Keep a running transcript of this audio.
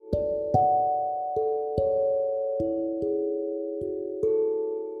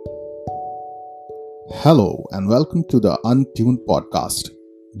Hello and welcome to the Untuned podcast.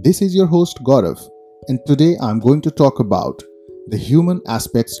 This is your host Gaurav, and today I'm going to talk about the human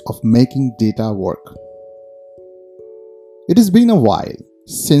aspects of making data work. It has been a while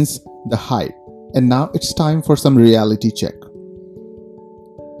since the hype, and now it's time for some reality check.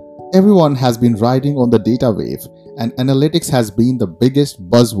 Everyone has been riding on the data wave, and analytics has been the biggest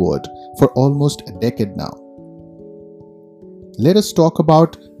buzzword for almost a decade now. Let us talk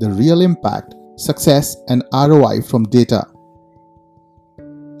about the real impact, success, and ROI from data.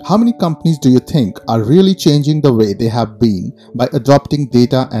 How many companies do you think are really changing the way they have been by adopting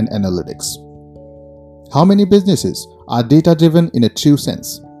data and analytics? How many businesses are data-driven in a true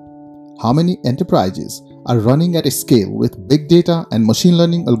sense? How many enterprises are running at a scale with big data and machine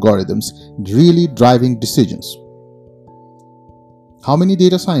learning algorithms really driving decisions? How many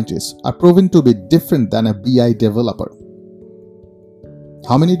data scientists are proven to be different than a BI developer?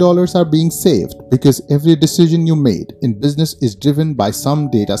 How many dollars are being saved because every decision you made in business is driven by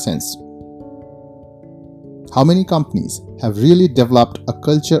some data sense? How many companies have really developed a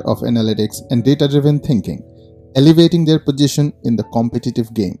culture of analytics and data-driven thinking, elevating their position in the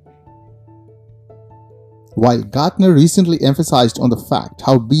competitive game? While Gartner recently emphasized on the fact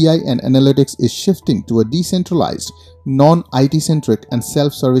how BI and analytics is shifting to a decentralized, non-IT centric and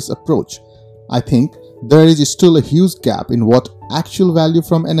self-service approach, I think there is still a huge gap in what actual value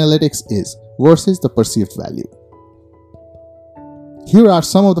from analytics is versus the perceived value. Here are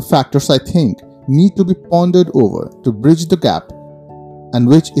some of the factors I think need to be pondered over to bridge the gap, and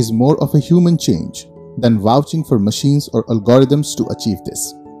which is more of a human change than vouching for machines or algorithms to achieve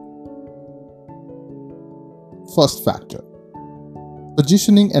this. First factor: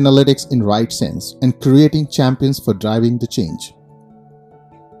 positioning analytics in right sense and creating champions for driving the change.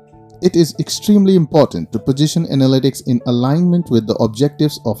 It is extremely important to position analytics in alignment with the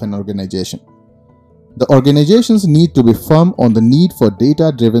objectives of an organization. The organizations need to be firm on the need for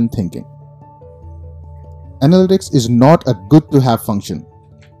data-driven thinking. Analytics is not a good-to-have function.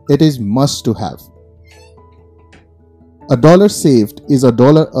 It is must-to-have. A dollar saved is a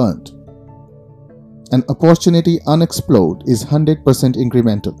dollar earned. An opportunity unexplored is 100%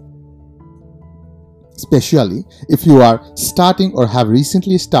 incremental. Especially if you are starting or have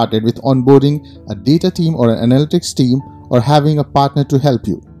recently started with onboarding a data team or an analytics team or having a partner to help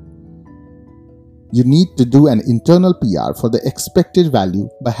you. You need to do an internal PR for the expected value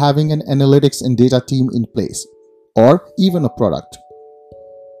by having an analytics and data team in place, or even a product.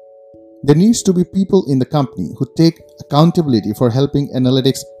 There needs to be people in the company who take accountability for helping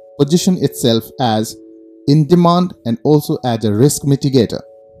analytics position itself as in demand and also as a risk mitigator.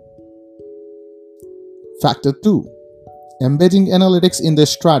 Factor 2. Embedding analytics in their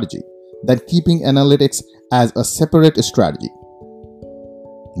strategy, than keeping analytics as a separate strategy.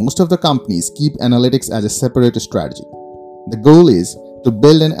 Most of the companies keep analytics as a separate strategy. The goal is to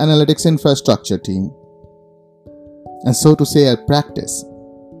build an analytics infrastructure team, and so to say a practice.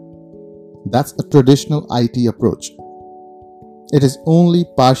 That's a traditional IT approach. It is only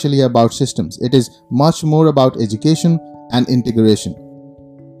partially about systems. It is much more about education and integration.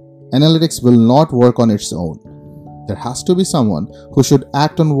 Analytics will not work on its own. There has to be someone who should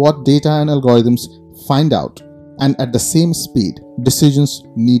act on what data and algorithms find out, and at the same speed, decisions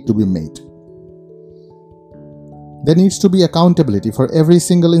need to be made. There needs to be accountability for every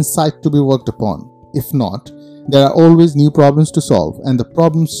single insight to be worked upon. If not, there are always new problems to solve, and the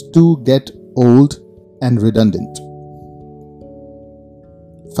problems too get old and redundant.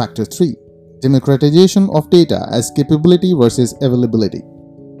 Factor 3. Democratization of data as capability versus availability.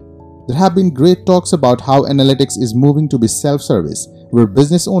 There have been great talks about how analytics is moving to be self-service, where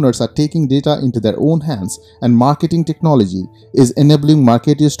business owners are taking data into their own hands and marketing technology is enabling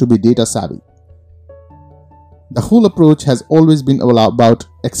marketers to be data savvy. The whole approach has always been about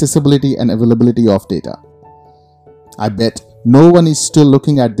accessibility and availability of data. I bet no one is still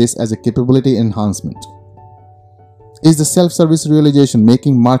looking at this as a capability enhancement. Is the self-service realization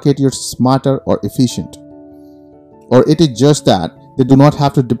making marketers smarter or efficient? Or it is just that they do not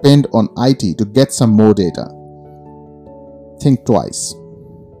have to depend on IT to get some more data? Think twice.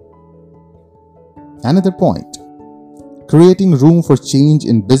 Another point: creating room for change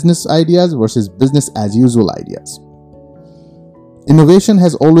in business ideas versus business as usual ideas. Innovation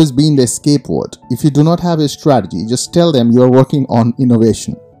has always been the escape word. If you do not have a strategy, just tell them you are working on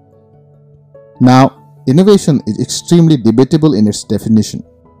innovation. Now, innovation is extremely debatable in its definition.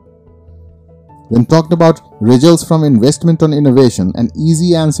 When talked about results from investment on innovation, an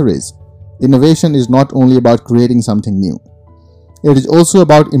easy answer is innovation is not only about creating something new. It is also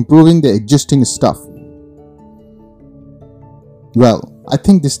about improving the existing stuff. Well, I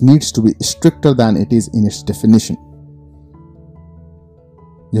think this needs to be stricter than it is in its definition.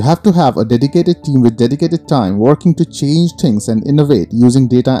 You have to have a dedicated team with dedicated time working to change things and innovate using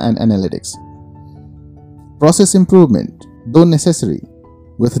data and analytics. Process improvement, though necessary,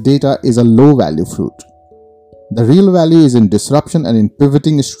 with data is a low-value fruit. The real value is in disruption and in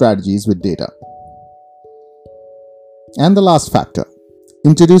pivoting strategies with data. And the last factor,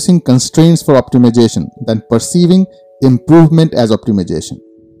 introducing constraints for optimization, then perceiving improvement as optimization.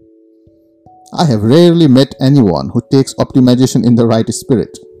 I have rarely met anyone who takes optimization in the right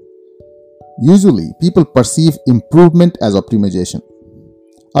spirit. Usually, people perceive improvement as optimization.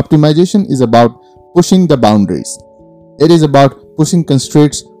 Optimization is about pushing the boundaries. It is about pushing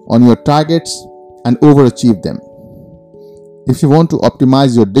constraints on your targets and overachieve them. If you want to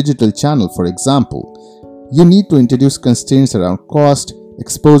optimize your digital channel, for example, you need to introduce constraints around cost,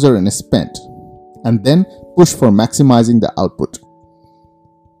 exposure, and spend, and then push for maximizing the output.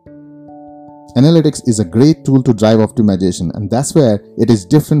 Analytics is a great tool to drive optimization, and that's where it is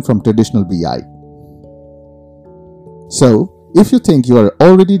different from traditional BI. So, if you think you are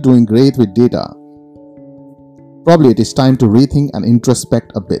already doing great with data, probably it is time to rethink and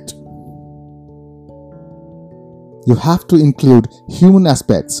introspect a bit. You have to include human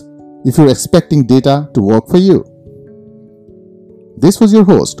aspects if you're expecting data to work for you. This was your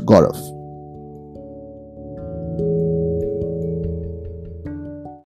host, Gaurav.